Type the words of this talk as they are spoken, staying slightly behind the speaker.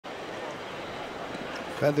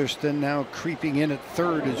Featherston now creeping in at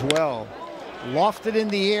third as well. Lofted in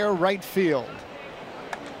the air, right field.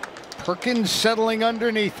 Perkins settling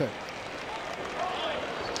underneath it.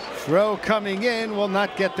 Throw coming in, will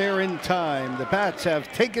not get there in time. The Bats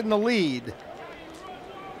have taken the lead.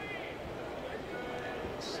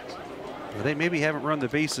 Well, they maybe haven't run the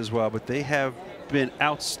bases well, but they have been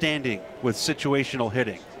outstanding with situational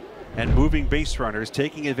hitting and moving base runners,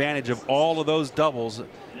 taking advantage of all of those doubles.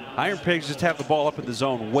 IronPigs just have the ball up in the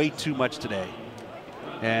zone way too much today.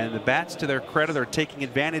 And the Bats, to their credit, are taking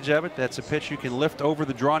advantage of it. That's a pitch you can lift over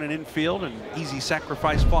the drawn and infield, and easy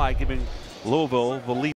sacrifice fly, giving Louisville the lead.